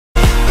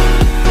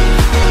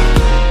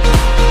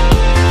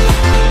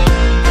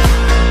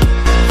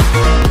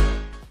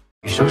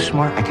so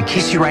smart. I could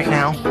kiss you right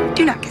now.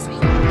 Do not kiss me.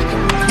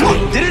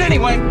 Did it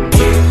anyway.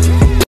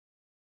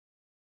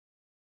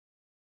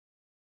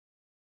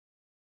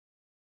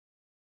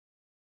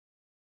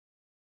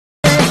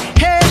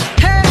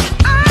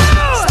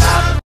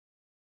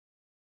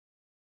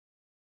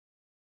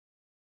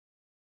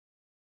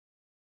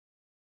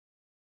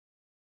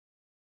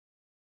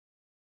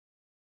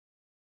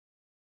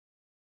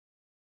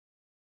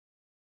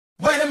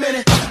 Wait a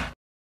minute.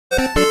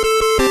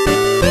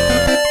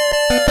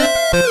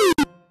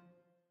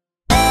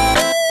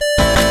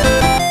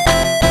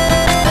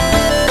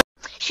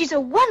 She's a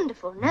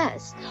wonderful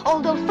nurse,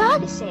 although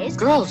Father says...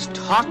 Girls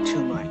talk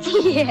too much.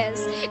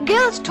 Yes,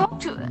 girls talk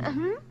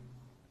to...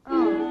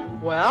 Oh.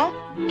 Well,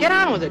 get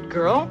on with it,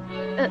 girl.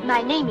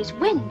 My name is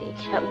Wendy.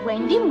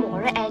 Wendy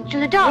Moore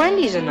Angela Dawes.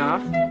 Wendy's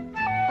enough.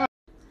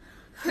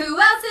 Who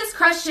else is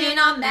crushing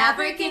on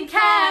Maverick and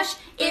Cash?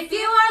 If you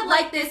are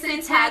like this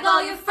and tag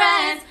all your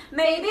friends,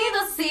 maybe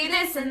they'll see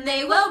this and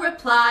they will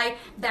reply,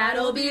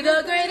 that'll be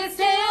the greatest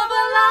day of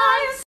our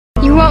lives.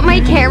 You want my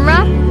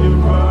camera?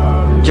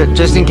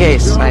 Just in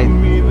case. I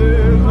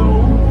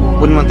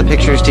wouldn't want the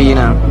pictures to, get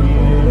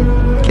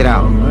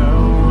out.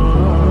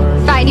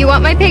 Fine, you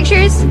want my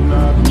pictures?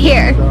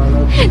 Here.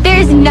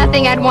 There's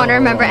nothing I'd want to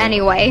remember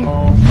anyway.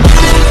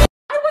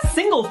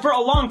 Single for a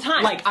long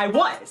time. Like, I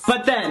was.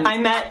 But then I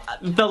met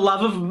the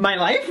love of my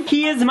life.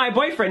 He is my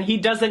boyfriend. He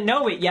doesn't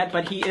know it yet,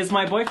 but he is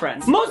my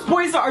boyfriend. Most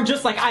boys are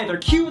just like either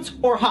cute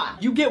or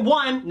hot. You get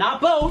one,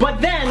 not both.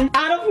 But then,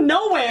 out of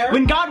nowhere,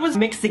 when God was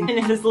mixing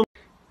in his little...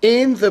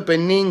 In the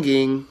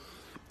beninging.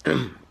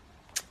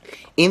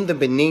 In the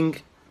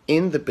beninging.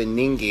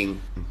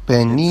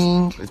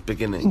 Bening. It's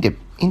beginning. In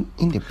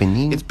the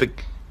bening. It's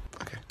big.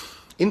 Okay.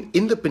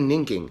 In the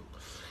beninging.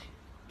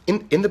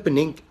 In the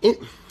bening.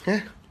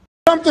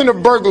 Something a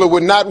burglar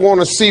would not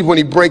want to see when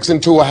he breaks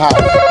into a house.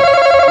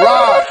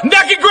 Rob.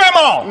 Naked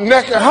grandma!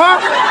 Naked,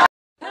 huh?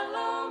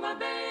 Hello, my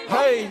baby.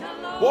 Hey,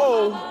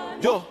 whoa,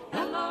 yo.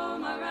 Hello,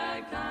 my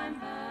ragtime.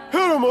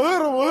 Hit him,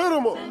 hit him.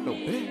 No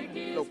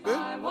big, no big.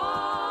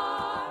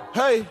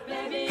 Hey,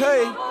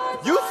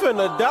 you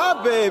finna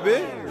die,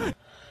 baby.